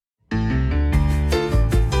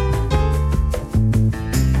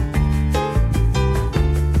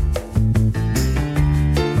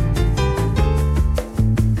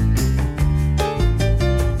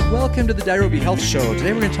Welcome to the Nairobi Health Show.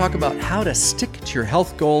 Today we're going to talk about how to stick to your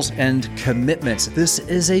health goals and commitments. This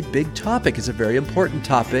is a big topic. It's a very important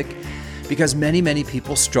topic because many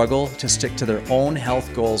people struggle to stick to their own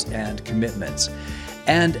health goals and commitments.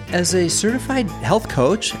 And as a certified health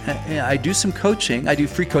coach, I do some coaching. I do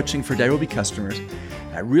free coaching for Nairobi customers.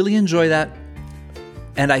 I really enjoy that.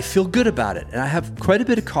 And I feel good about it. And I have quite a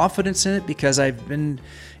bit of confidence in it because I've been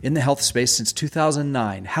in the health space since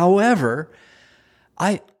 2009. However,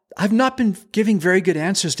 I've not been giving very good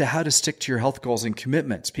answers to how to stick to your health goals and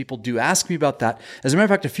commitments. People do ask me about that. As a matter of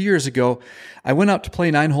fact, a few years ago, I went out to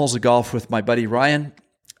play 9 holes of golf with my buddy Ryan,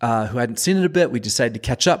 who I hadn't seen in a bit. We decided to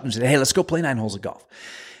catch up and said, hey, let's go play 9 holes of golf.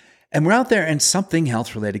 And we're out there and something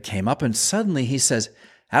health related came up. And suddenly he says,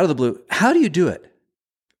 out of the blue, how do you do it?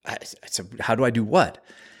 I said, how do I do what?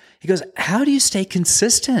 He goes, how do you stay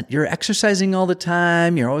consistent? You're exercising all the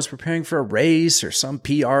time. You're always preparing for a race or some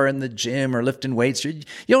PR in the gym or lifting weights.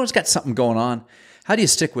 You always got something going on. How do you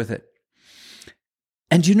stick with it?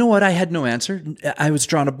 And you know what? I had no answer. I was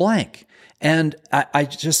drawn a blank. And I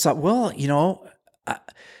just thought, well,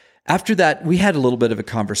 after that, we had a little bit of a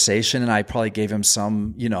conversation and I probably gave him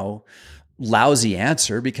some, lousy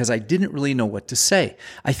answer because I didn't really know what to say.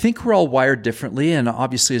 I think we're all wired differently. And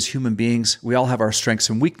obviously as human beings, we all have our strengths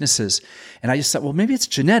and weaknesses. And I just thought, well, maybe it's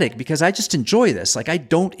genetic because I just enjoy this. Like I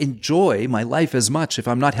don't enjoy my life as much if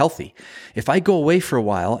I'm not healthy. If I go away for a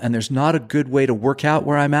while and there's not a good way to work out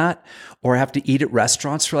where I'm at, or I have to eat at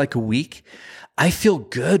restaurants for like a week, I feel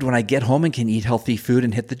good when I get home and can eat healthy food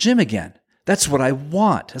and hit the gym again. That's what I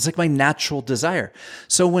want. It's like my natural desire.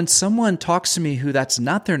 So when someone talks to me who that's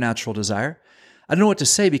not their natural desire, I don't know what to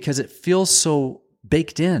say because it feels so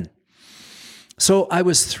baked in. So I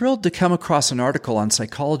was thrilled to come across an article on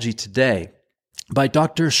Psychology Today by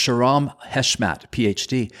Dr. Shahram Heshmat,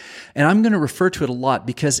 PhD. And I'm going to refer to it a lot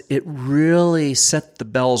because it really set the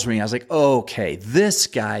bells ringing. I was like, okay, this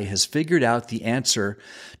guy has figured out the answer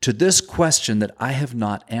to this question that I have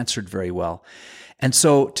not answered very well. And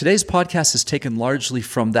so today's podcast is taken largely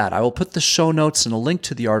from that. I will put the show notes and a link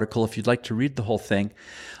to the article if you'd like to read the whole thing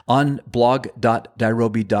on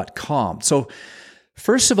blog.nairobi.com. So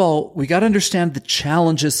first of all, we got to understand the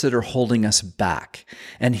challenges that are holding us back.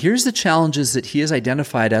 And here's the challenges that he has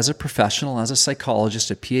identified as a professional, as a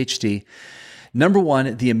psychologist, a PhD. Number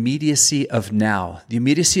one, the immediacy of now. The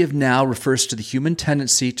immediacy of now refers to the human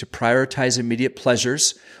tendency to prioritize immediate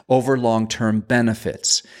pleasures over long-term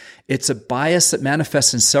benefits. It's a bias that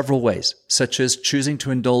manifests in several ways, such as choosing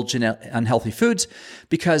to indulge in unhealthy foods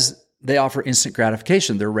because they offer instant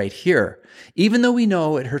gratification. They're right here. Even though we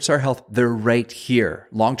know it hurts our health, they're right here.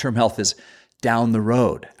 Long-term health is down the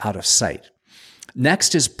road, out of sight.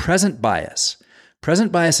 Next is present bias.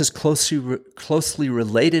 Present bias is closely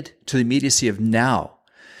related to the immediacy of now.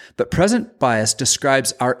 But present bias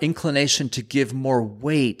describes our inclination to give more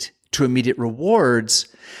weight to immediate rewards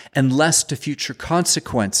and less to future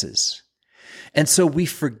consequences. And so we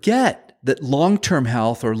forget that long-term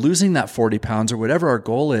health or losing that 40 pounds or whatever our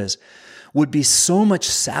goal is would be so much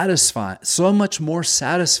more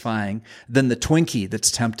satisfying than the Twinkie that's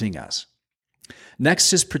tempting us.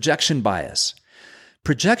 Next is projection bias.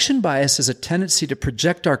 Projection bias is a tendency to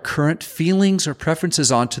project our current feelings or preferences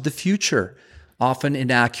onto the future, often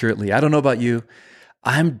inaccurately. I don't know about you.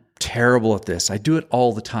 I'm terrible at this. I do it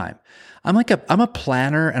all the time. I'm a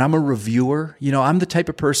planner and I'm a reviewer. I'm the type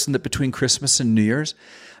of person that between Christmas and New Year's,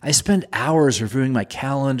 I spend hours reviewing my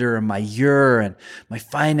calendar and my year and my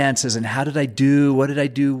finances and how did I do? What did I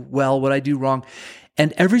do well? What did I do wrong?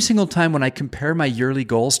 And every single time when I compare my yearly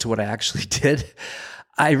goals to what I actually did,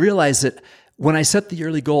 I realize that when I set the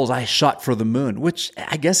yearly goals, I shot for the moon, which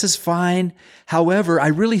I guess is fine. However, I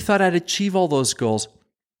really thought I'd achieve all those goals.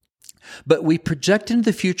 But we project into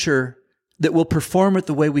the future that we'll perform it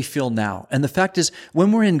the way we feel now. And the fact is,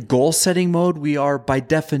 when we're in goal-setting mode, we are by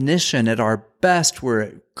definition at our best.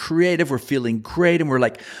 We're creative, we're feeling great, and we're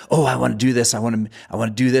like, oh, I want to do this. I want to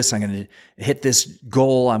do this. I'm going to hit this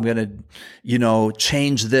goal. I'm going to,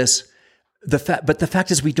 change this. But the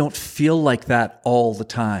fact is, we don't feel like that all the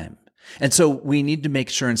time. And so we need to make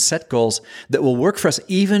sure and set goals that will work for us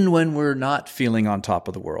even when we're not feeling on top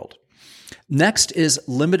of the world. Next is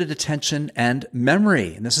limited attention and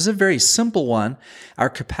memory. And this is a very simple one. Our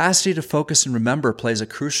capacity to focus and remember plays a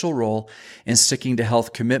crucial role in sticking to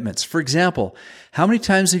health commitments. For example, how many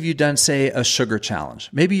times have you done, say, a sugar challenge?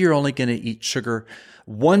 Maybe you're only going to eat sugar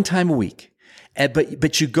one time a week.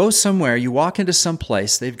 But you go somewhere, you walk into some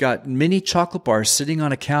place, they've got mini chocolate bars sitting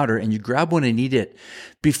on a counter, and you grab one and eat it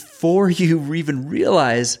before you even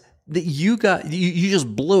realize that you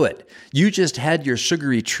just blew it. You just had your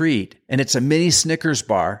sugary treat, and it's a mini Snickers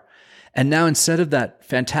bar, And now instead of that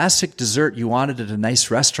fantastic dessert you wanted at a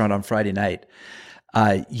nice restaurant on Friday night,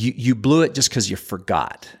 you blew it just because you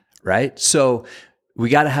forgot, right? So we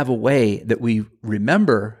got to have a way that we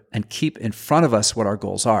remember and keep in front of us what our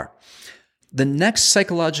goals are. The next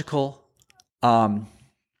psychological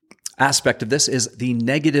aspect of this is the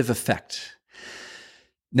negative effect.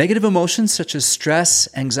 Negative emotions such as stress,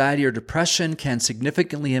 anxiety, or depression can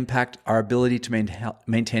significantly impact our ability to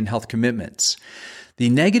maintain health commitments. The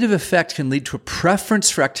negative effect can lead to a preference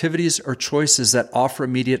for activities or choices that offer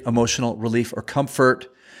immediate emotional relief or comfort,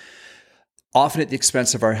 often at the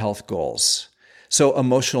expense of our health goals. So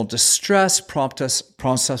emotional distress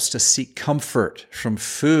prompts us to seek comfort from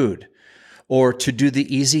food, or to do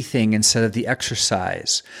the easy thing instead of the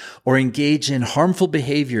exercise, or engage in harmful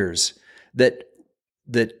behaviors that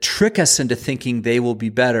trick us into thinking they will be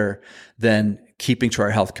better than keeping to our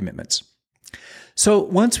health commitments. So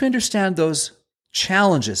once we understand those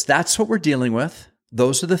challenges, that's what we're dealing with.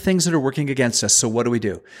 Those are the things that are working against us. So what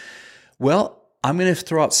do? Well, I'm going to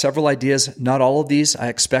throw out several ideas. Not all of these I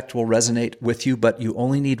expect will resonate with you, but you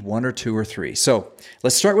only need one or two or three. So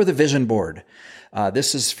let's start with a vision board.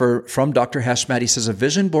 This is from Dr. Heshmat. He says, a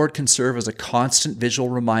vision board can serve as a constant visual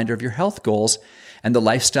reminder of your health goals and the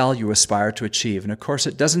lifestyle you aspire to achieve. And of course,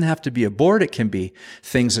 it doesn't have to be a board. It can be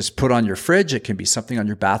things that's put on your fridge. It can be something on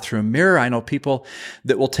your bathroom mirror. I know people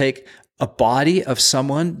that will take a body of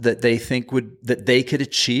someone that they think that they could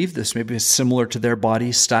achieve. This maybe is similar to their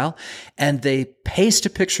body style. And they paste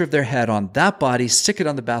a picture of their head on that body, stick it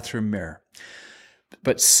on the bathroom mirror.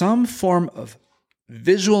 But some form of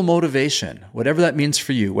visual motivation, whatever that means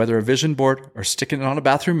for you, whether a vision board or sticking it on a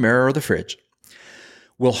bathroom mirror or the fridge,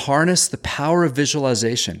 will harness the power of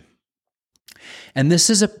visualization. And this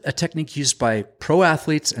is a technique used by pro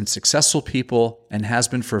athletes and successful people and has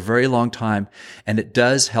been for a very long time. And it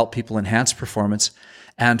does help people enhance performance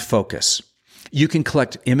and focus. You can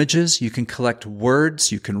collect images, you can collect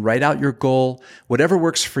words, you can write out your goal, whatever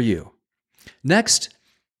works for you. Next,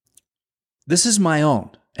 this is my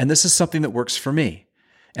own, and this is something that works for me.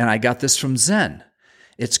 And I got this from Zen.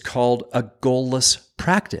 It's called a goalless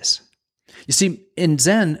practice. You see, in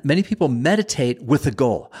Zen, many people meditate with a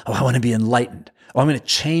goal. Oh, I want to be enlightened. Oh, I'm going to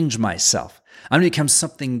change myself. I'm going to become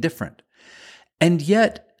something different. And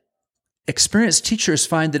yet, experienced teachers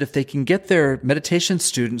find that if they can get their meditation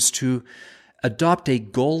students to adopt a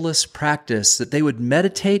goalless practice, that they would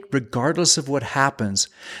meditate regardless of what happens,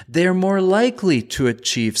 they're more likely to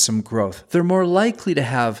achieve some growth. They're more likely to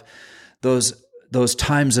have those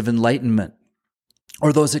times of enlightenment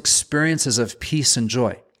or those experiences of peace and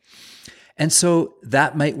joy. And so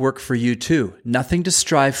that might work for you too. Nothing to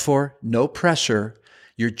strive for, no pressure.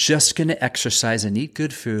 You're just going to exercise and eat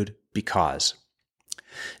good food because.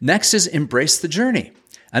 Next is embrace the journey.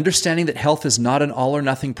 Understanding that health is not an all or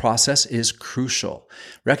nothing process is crucial.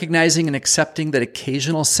 Recognizing and accepting that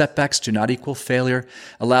occasional setbacks do not equal failure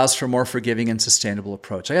allows for a more forgiving and sustainable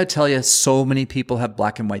approach. I got to tell you, so many people have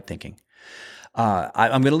black and white thinking.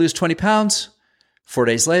 I'm going to lose 20 pounds. 4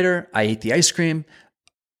 days later, I ate the ice cream.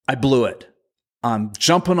 I blew it. I'm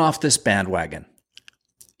jumping off this bandwagon.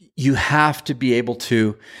 You have to be able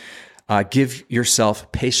to give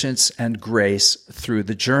yourself patience and grace through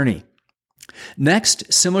the journey.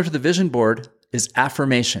 Next, similar to the vision board, is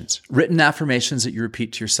affirmations, written affirmations that you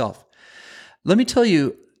repeat to yourself. Let me tell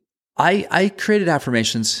you, I created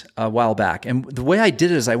affirmations a while back. And the way I did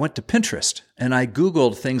it is I went to Pinterest and I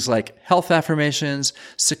Googled things like health affirmations,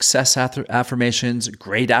 success affirmations,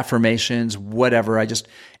 great affirmations, whatever. I just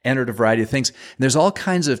entered a variety of things. And there's all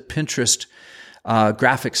kinds of Pinterest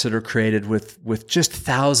graphics that are created with just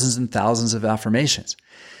thousands and thousands of affirmations.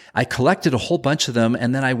 I collected a whole bunch of them,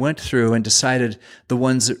 and then I went through and decided the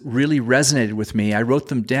ones that really resonated with me. I wrote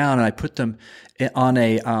them down and I put them on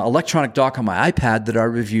a electronic dock on my iPad that I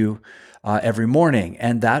review every morning,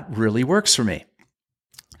 and that really works for me.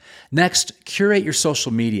 Next, curate your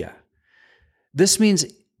social media. This means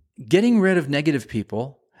getting rid of negative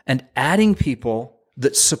people and adding people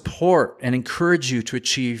that support and encourage you to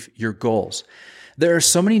achieve your goals. There are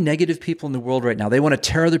so many negative people in the world right now. They want to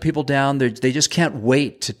tear other people down. They just can't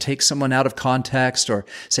wait to take someone out of context or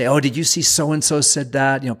say, oh, did you see so-and-so said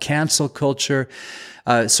that? Cancel culture.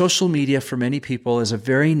 Social media for many people is a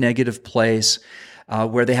very negative place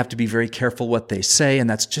where they have to be very careful what they say. And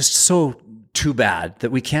that's just so too bad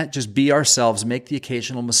that we can't just be ourselves, make the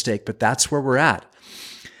occasional mistake, but that's where we're at.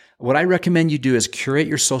 What I recommend you do is curate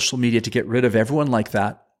your social media to get rid of everyone like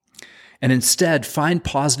that. And instead, find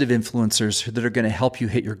positive influencers that are going to help you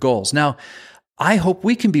hit your goals. Now, I hope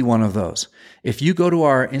we can be one of those. If you go to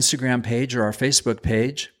our Instagram page or our Facebook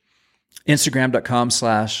page,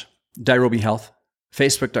 Instagram.com/DairobiHealth,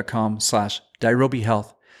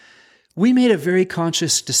 facebook.com/DairobiHealth. We made a very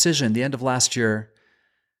conscious decision at the end of last year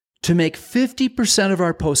to make 50% of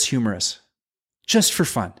our posts humorous, just for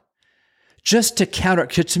fun, just to counter.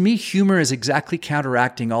 To me, humor is exactly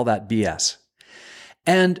counteracting all that BS.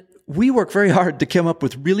 And we work very hard to come up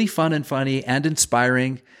with really fun and funny and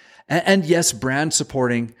inspiring and yes, brand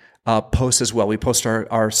supporting posts as well. We post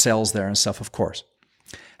our sales there and stuff, of course.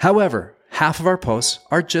 However, half of our posts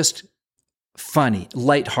are just funny,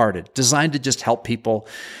 lighthearted, designed to just help people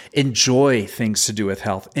enjoy things to do with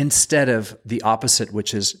health instead of the opposite,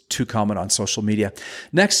 which is too common on social media.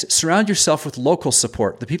 Next, surround yourself with local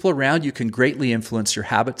support. The people around you can greatly influence your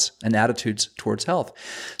habits and attitudes towards health.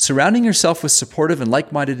 Surrounding yourself with supportive and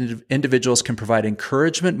like-minded individuals can provide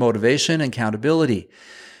encouragement, motivation, and accountability,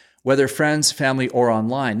 whether friends, family, or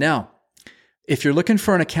online. Now, if you're looking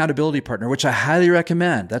for an accountability partner, which I highly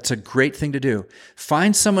recommend, that's a great thing to do.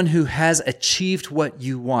 Find someone who has achieved what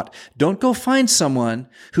you want. Don't go find someone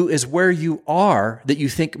who is where you are that you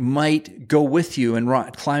think might go with you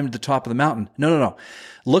and climb to the top of the mountain. No.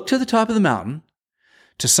 Look to the top of the mountain,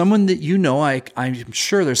 to someone that you know. I'm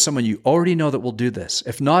sure there's someone you already know that will do this.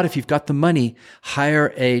 If not, if you've got the money,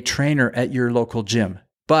 hire a trainer at your local gym.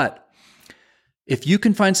 But if you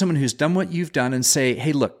can find someone who's done what you've done and say,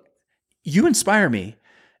 hey, look, you inspire me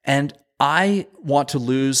and I want to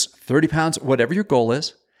lose 30 pounds, whatever your goal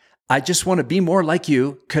is. I just want to be more like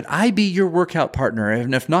you. Could I be your workout partner?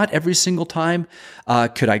 And if not every single time,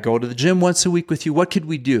 could I go to the gym once a week with you? What could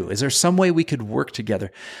we do? Is there some way we could work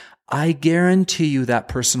together? I guarantee you that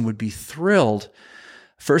person would be thrilled,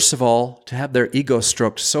 first of all, to have their ego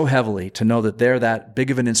stroked so heavily, to know that they're that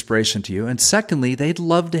big of an inspiration to you. And secondly, they'd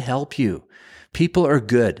love to help you. People are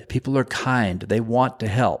good. People are kind. They want to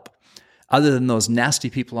help. Other than those nasty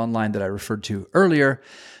people online that I referred to earlier.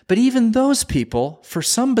 But even those people, for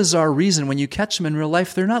some bizarre reason, when you catch them in real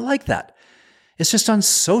life, they're not like that. It's just on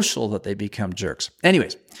social that they become jerks.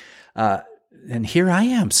 Anyways, and here I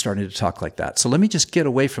am starting to talk like that. So let me just get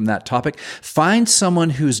away from that topic. Find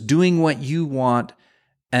someone who's doing what you want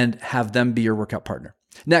and have them be your workout partner.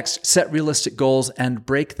 Next, set realistic goals and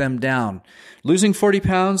break them down. Losing 40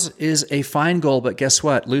 pounds is a fine goal, but guess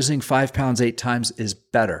what? Losing 5 pounds 8 times is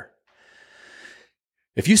better.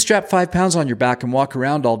 If you strap 5 pounds on your back and walk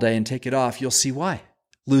around all day and take it off, you'll see why.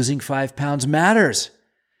 Losing 5 pounds matters.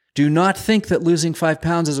 Do not think that losing 5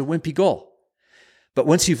 pounds is a wimpy goal. But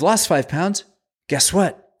once you've lost 5 pounds, guess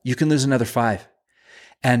what? You can lose another 5.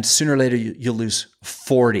 And sooner or later, you'll lose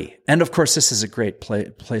 40. And of course, this is a great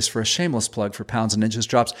place for a shameless plug for Pounds and Inches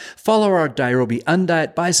Drops. Follow our Dairobi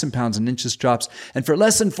Undiet, buy some Pounds and Inches Drops, and for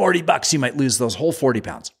less than $40, you might lose those whole 40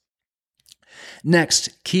 pounds.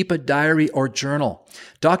 Next, keep a diary or journal.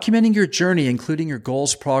 Documenting your journey, including your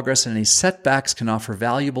goals, progress, and any setbacks, can offer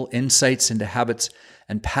valuable insights into habits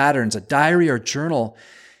and patterns. A diary or journal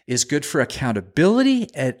is good for accountability.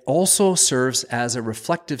 It also serves as a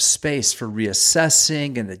reflective space for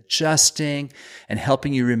reassessing and adjusting and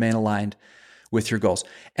helping you remain aligned with your goals.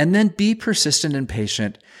 And then be persistent and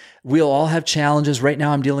patient. We'll all have challenges. Right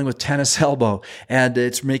now I'm dealing with tennis elbow, and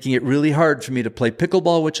it's making it really hard for me to play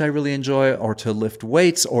pickleball, which I really enjoy, or to lift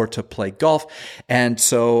weights, or to play golf. And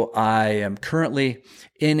so I am currently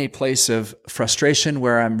in a place of frustration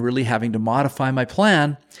where I'm really having to modify my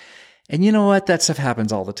plan. And you know what? That stuff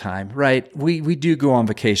happens all the time, right? We do go on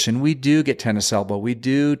vacation. We do get tennis elbow. We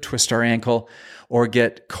do twist our ankle or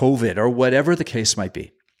get COVID or whatever the case might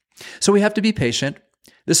be. So we have to be patient.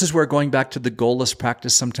 This is where going back to the goalless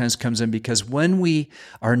practice sometimes comes in, because when we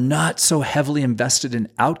are not so heavily invested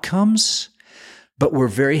in outcomes, but we're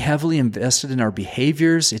very heavily invested in our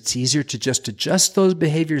behaviors, it's easier to just adjust those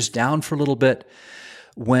behaviors down for a little bit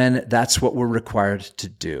when that's what we're required to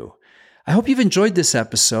do. I hope you've enjoyed this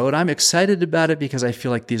episode. I'm excited about it because I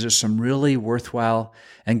feel like these are some really worthwhile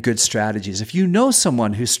and good strategies. If you know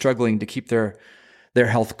someone who's struggling to keep their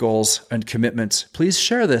health goals and commitments, please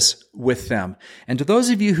share this with them. And to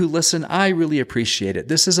those of you who listen, I really appreciate it.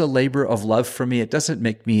 This is a labor of love for me. It doesn't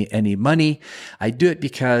make me any money. I do it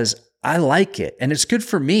because I like it, and it's good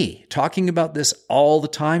for me. Talking about this all the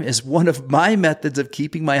time is one of my methods of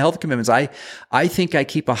keeping my health commitments. I think I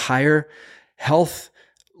keep a higher health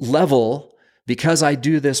level because I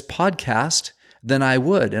do this podcast than I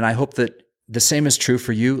would. And I hope that the same is true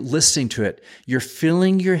for you listening to it. You're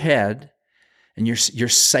filling your head and your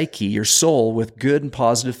psyche, your soul, with good and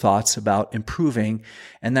positive thoughts about improving.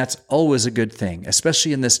 And that's always a good thing,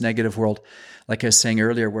 especially in this negative world, like I was saying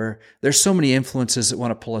earlier, where there's so many influences that want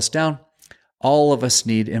to pull us down. All of us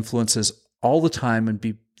need influences all the time and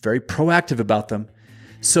be very proactive about them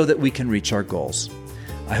so that we can reach our goals.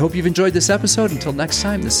 I hope you've enjoyed this episode. Until next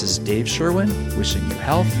time, this is Dave Sherwin wishing you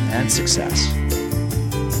health and success.